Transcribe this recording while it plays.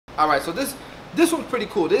Alright, so this one's pretty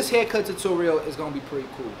cool. This haircut tutorial is going to be pretty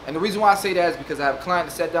cool. And the reason why I say that is because I have a client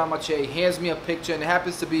that sat down in my chair, he hands me a picture, and it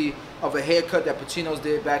happens to be of a haircut that Pacino's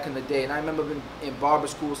did back in the day. And I remember in barber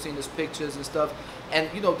school seeing his pictures and stuff. And,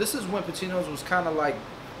 you know, this is when Pacino's was kind of like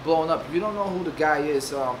blowing up. If you don't know who the guy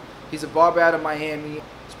is, he's a barber out of Miami.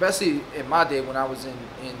 Especially in my day when I was in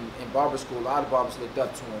barber school, a lot of barbers looked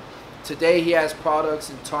up to him. Today he has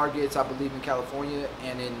products in Targets, I believe, in California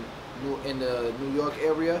and in the New York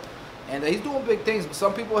area. And he's doing big things.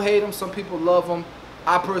 Some people hate him, some people love him.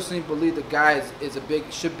 I personally believe the guy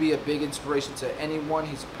should be a big inspiration to anyone.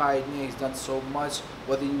 He's a pioneer. He's done so much.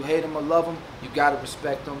 Whether you hate him or love him, you gotta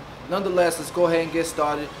respect him. Nonetheless, let's go ahead and get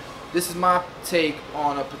started. This is my take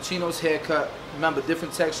on a Pacino's haircut. Remember,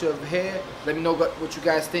 different texture of hair. Let me know what you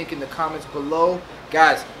guys think in the comments below.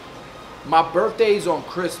 Guys, my birthday is on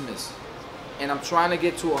Christmas, and I'm trying to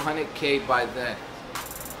get to 100K by then.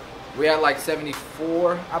 We're at like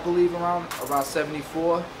 74, I believe, around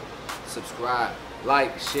 74. Subscribe,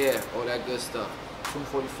 like, share, all that good stuff.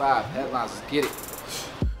 245 headlines, let's get it.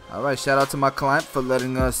 All right, shout out to my client for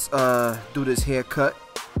letting us do this haircut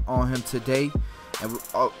on him today. And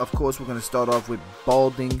of course, we're gonna start off with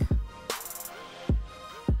balding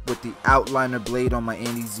with the outliner blade on my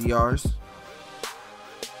Andy ZRs.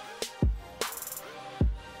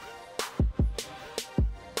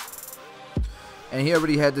 And he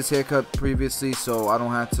already had this haircut previously, so I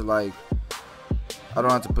don't have to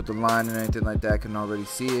put the line and anything like that. I can already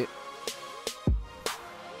see it.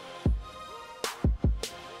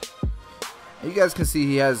 And you guys can see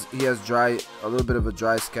he has a little bit of a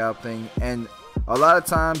dry scalp thing, and a lot of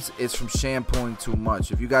times it's from shampooing too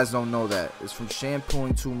much. If you guys don't know that, it's from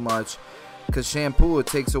shampooing too much, because shampoo, it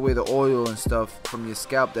takes away the oil and stuff from your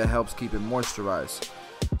scalp that helps keep it moisturized.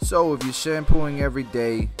 So if you're shampooing every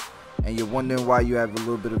day and you're wondering why you have a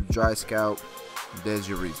little bit of dry scalp, there's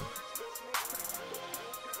your reason.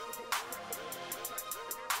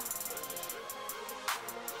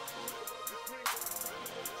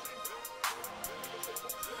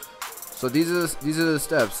 So these are the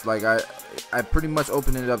steps. Like I pretty much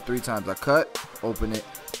open it up 3 times. I cut, open it,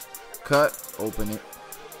 cut, open it,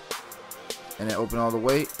 and then open all the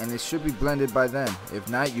way, and it should be blended by then. If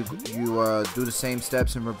not, you do the same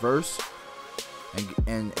steps in reverse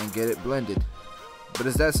and get it blended. But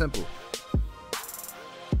it's that simple.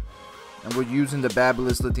 And we're using the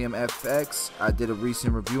Babyliss Lithium FX. I did a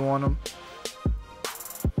recent review on them.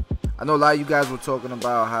 I know a lot of you guys were talking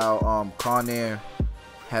about how Conair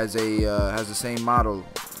has the same model.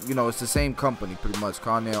 You know, it's the same company pretty much.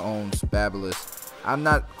 Conair owns Babyliss. I'm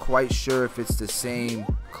not quite sure if it's the same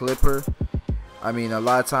clipper. I mean, a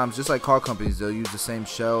lot of times, just like car companies, they'll use the same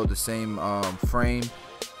shell, the same frame,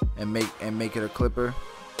 and make it a clipper.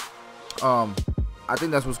 I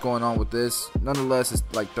think that's what's going on with this. Nonetheless, it's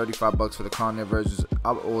like 35 bucks for the Conair versions.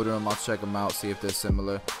 I'll order them. I'll check them out, see if they're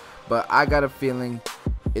similar. But I got a feeling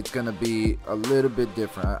it's gonna be a little bit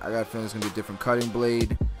different. I got a feeling it's gonna be a different cutting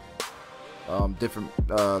blade, different,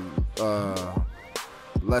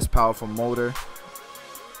 less powerful motor.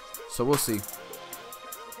 So we'll see.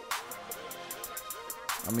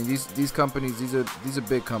 I mean, these companies, these are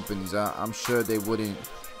big companies. I'm sure they wouldn't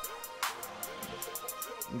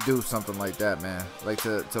do something like that, man. Like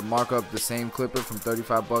to mark up the same clipper from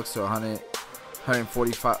 35 bucks to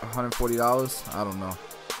 $140. I don't know.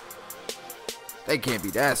 They can't be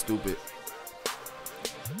that stupid.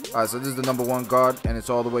 Alright, so this is the #1 guard, and it's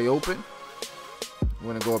all the way open.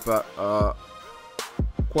 We're gonna go up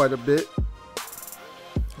quite a bit,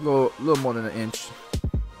 a little more than an inch.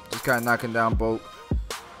 Just kind of knocking down bulk.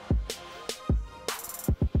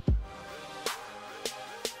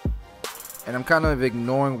 And I'm kind of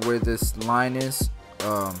ignoring where this line is,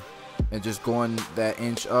 and just going that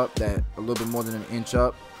inch up, a little bit more than an inch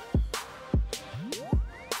up.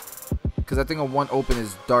 Because I think a 1 open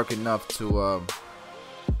is dark enough to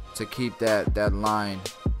keep that line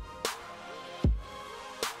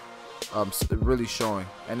really showing,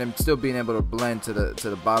 and then still being able to blend to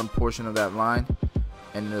the bottom portion of that line,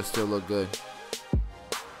 and it'll still look good.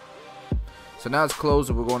 So now it's closed,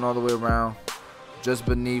 and we're going all the way around, just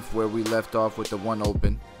beneath where we left off with the 1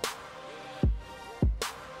 open.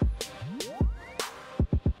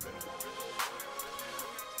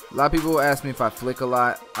 A lot of people ask me if I flick a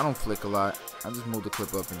lot. I don't flick a lot. I just move the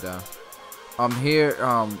clip up and down. Here,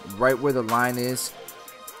 right where the line is,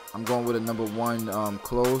 I'm going with a #1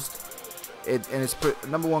 closed.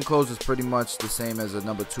 #1 closed is pretty much the same as a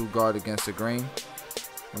 #2 guard against the grain.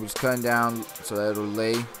 And we're just cutting down so that it'll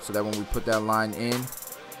lay, so that when we put that line in,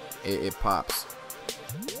 it pops.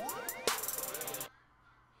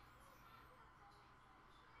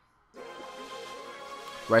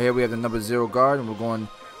 Right here we have the number 0 guard, and we're going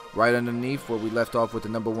right underneath where we left off with the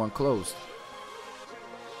number 1 closed.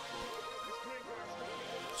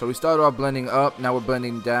 So we started off blending up, now we're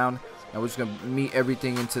blending down, and we're just going to meet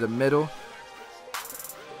everything into the middle,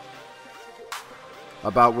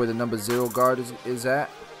 about where the number 0 guard is at.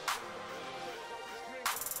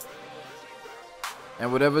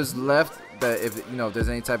 And whatever's left, that if there's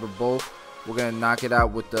any type of bolt, we're gonna knock it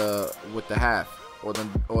out with the half, or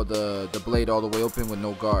the blade all the way open with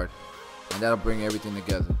no guard, and that'll bring everything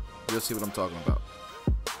together. You'll see what I'm talking about.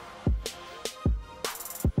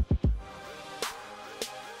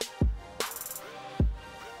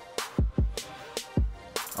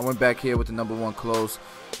 I went back here with the number 1 close,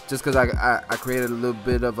 just because I created a little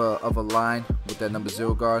bit of a line with that number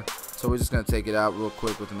 0 guard. So we're just gonna take it out real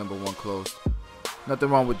quick with the number 1 closed. Nothing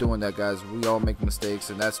wrong with doing that, guys. We all make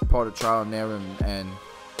mistakes, and that's part of trial and error and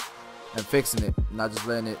fixing it, not just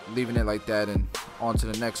leaving it like that and on to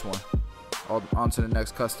the next one, on to the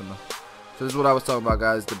next customer. So this is what I was talking about,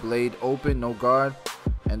 guys. The blade open, no guard,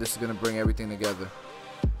 and this is gonna bring everything together.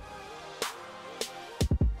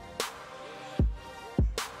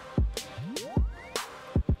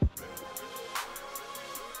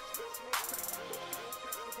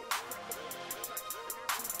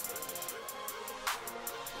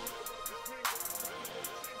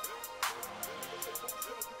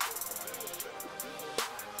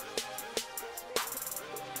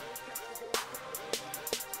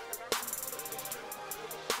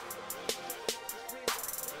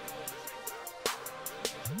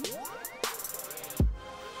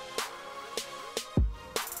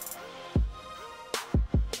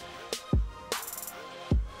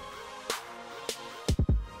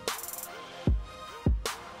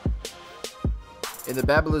 In the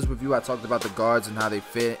Babylist review, I talked about the guards and how they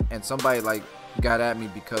fit, and somebody got at me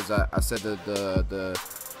because I said the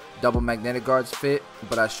double magnetic guards fit,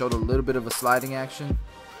 but I showed a little bit of a sliding action,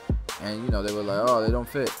 and they were like, oh, they don't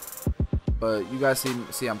fit. But you guys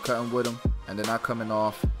see I'm cutting with them, and they're not coming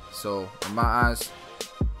off. So in my eyes,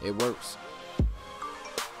 it works.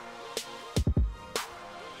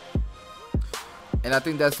 And I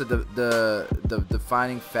think that's the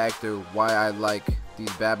defining factor why I like these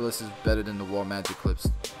Babylists better than the wall magic clips,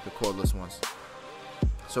 the cordless ones.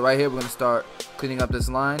 So right here we're going to start cleaning up this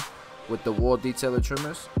line with the wall detailer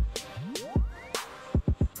trimmers.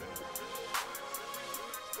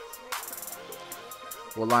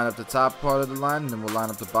 We'll line up the top part of the line, and then we'll line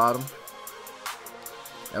up the bottom,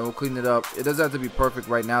 and we'll clean it up. It doesn't have to be perfect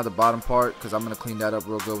right now, the bottom part, because I'm going to clean that up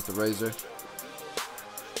real good with the razor.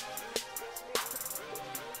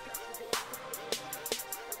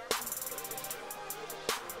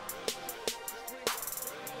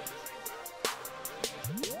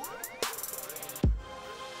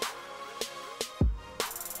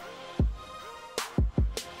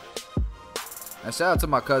 And shout out to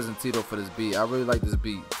my cousin Tito for this beat. I really like this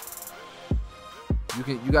beat.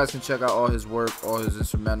 You guys can check out all his work, all his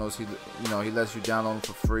instrumentals. He lets you download them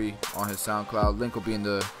for free on his SoundCloud. Link will be in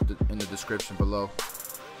the description below.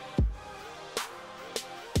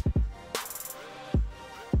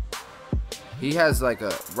 He has like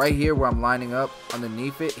a, right here where I'm lining up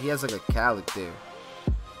underneath it, he has like a calic there.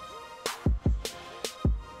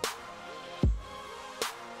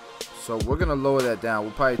 So we're gonna lower that down.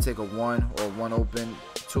 We'll probably take a 1 or 1 open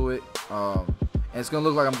to it, and it's gonna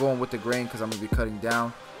look like I'm going with the grain because I'm gonna be cutting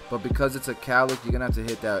down. But because it's a calic, you're gonna have to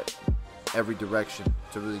hit that every direction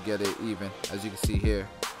to really get it even, as you can see here.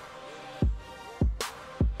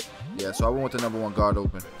 Yeah, so I went with the number 1 guard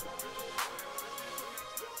open.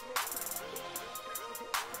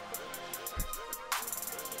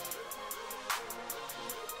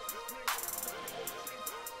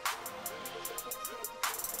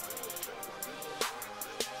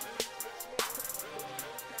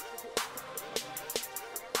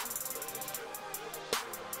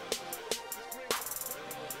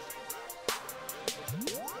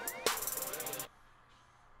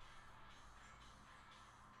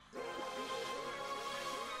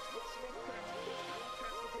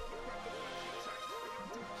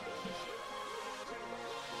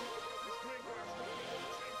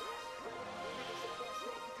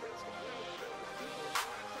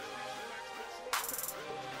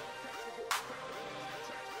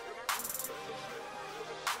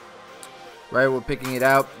 Right, we're picking it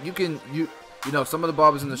out. You know, some of the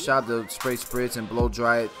barbers in the shop, they'll spray spritz and blow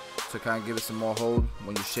dry it to kind of give it some more hold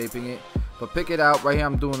when you're shaping it. But pick it out. Right here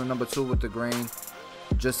I'm doing the number 2 with the grain,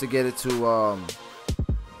 just to get it to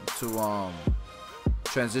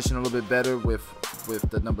transition a little bit better with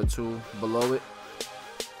the number 2 below it.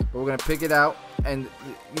 But we're gonna pick it out, And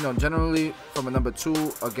you know, generally from a number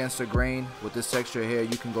 2 against the grain with this texture here,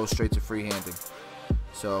 you can go straight to freehanding.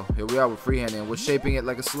 So here we are with freehanding. We're shaping it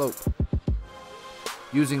like a slope.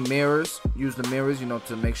 Using mirrors, use the mirrors, you know,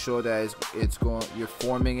 to make sure that you're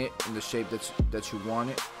forming it in the shape that you want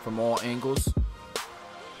it from all angles.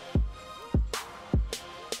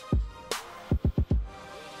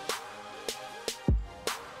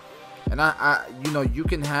 And you know, you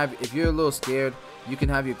can have, if you're a little scared, you can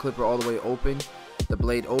have your clipper all the way open, the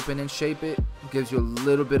blade open, and shape it. It gives you a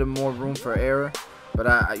little bit of more room for error.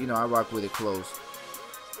 But you know, I rock with it closed.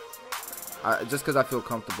 Just because I feel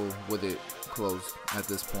comfortable with it closed at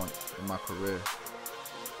this point in my career.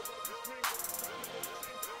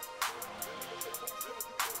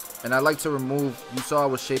 And I like to remove, you saw I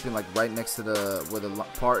was shaping like right next to where the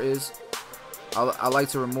part is. I like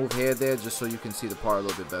to remove hair there just so you can see the part a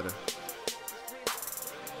little bit better.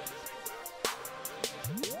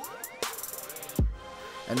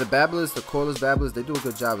 And the babblers, the cordless babblers, they do a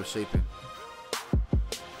good job of shaping.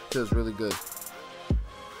 Feels really good.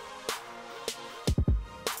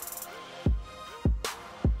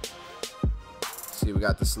 See, we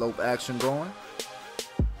got the slope action going.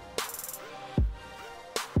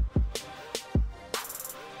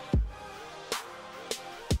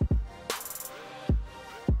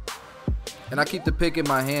 And I keep the pick in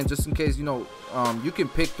my hand just in case, you know, you can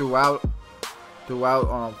pick throughout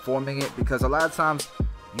forming it, because a lot of times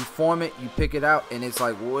you form it, you pick it out, and it's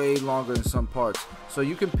like way longer in some parts. So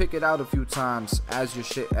you can pick it out a few times as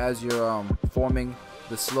you're forming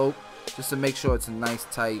the slope, just to make sure it's a nice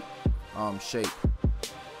tight shape.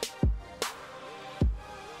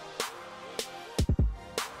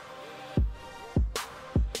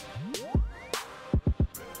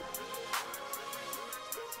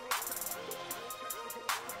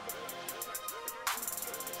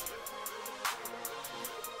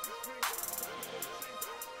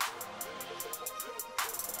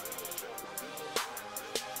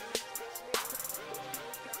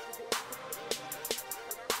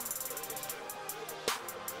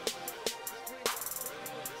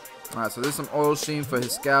 Alright, so there's some oil sheen for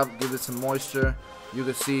his scalp, give it some moisture. You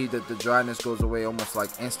can see that the dryness goes away almost like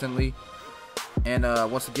instantly. And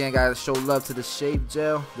once again, guys, show love to the shave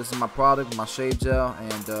gel. This is my product, my shave gel.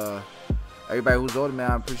 And everybody who's ordered,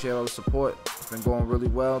 man, I appreciate all the support. It's been going really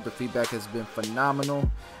well. The feedback has been phenomenal.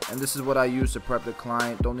 And this is what I use to prep the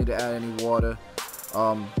client. Don't need to add any water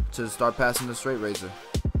to start passing the straight razor.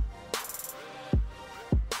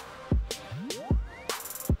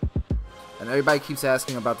 And everybody keeps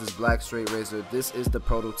asking about this black straight razor. This is the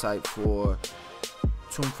prototype for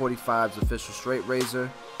Tomb 45's official straight razor.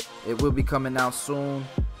 It will be coming out soon,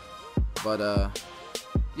 but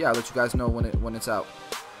yeah, I'll let you guys know when it's out.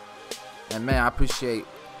 And man, I appreciate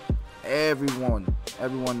everyone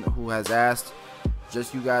who has asked.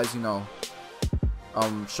 Just you guys, you know,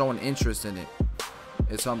 showing interest in it.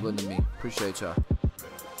 It's humbling to me. Appreciate y'all.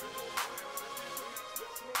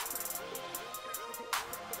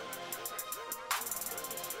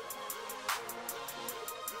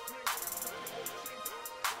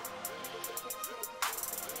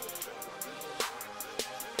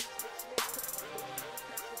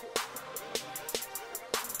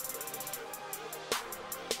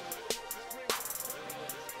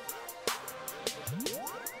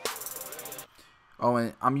 Oh,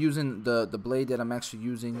 and I'm using the blade that I'm actually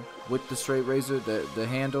using with the straight razor. The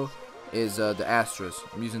handle is the Astras.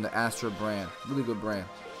 I'm using the Astra brand, really good brand.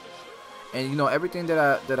 And you know, everything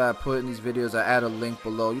that I put in these videos, I add a link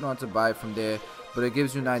below. You don't have to buy it from there, but it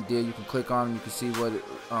gives you an idea. You can click on them, you can see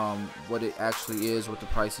what it actually is, what the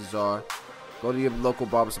prices are. Go to your local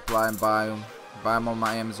barber supply and buy them. Buy them on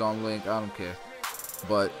my Amazon link. I don't care,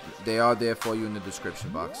 but they are there for you in the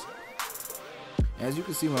description box. As you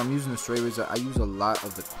can see, when I'm using the straight razor, I use a lot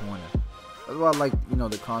of the corner. That's why I like, you know,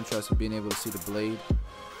 the contrast of being able to see the blade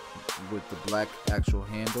with the black actual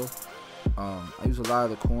handle. I use a lot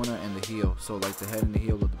of the corner and the heel, so like the head and the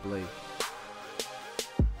heel of the blade.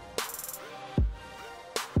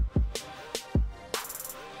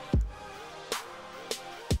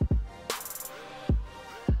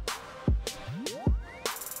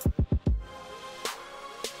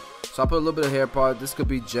 So I put a little bit of hair product. This could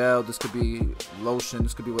be gel, this could be lotion,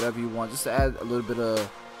 this could be whatever you want, just to add a little bit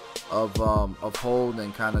of hold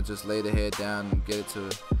and kind of just lay the hair down and get it to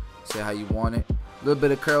say how you want it. A little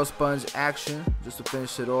bit of curl sponge action just to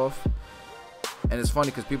finish it off. And it's funny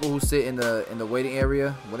because people who sit in the waiting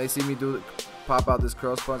area, when they see me pop out this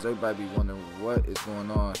curl sponge, everybody be wondering what is going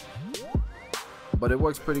on. But it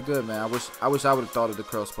works pretty good, man. I wish I would have thought of the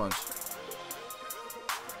curl sponge.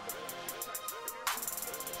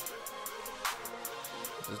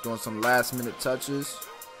 doing some last minute touches.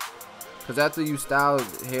 Because after you style,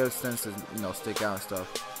 hair tends to, you know, stick out and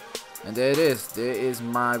stuff. And there it is. There is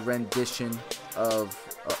my rendition of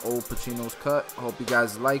old Pacino's cut. I hope you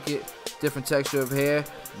guys like it. Different texture of hair,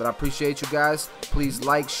 but I appreciate you guys. Please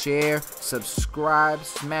like, share, subscribe,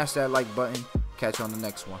 smash that like button. Catch you on the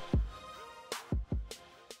next one.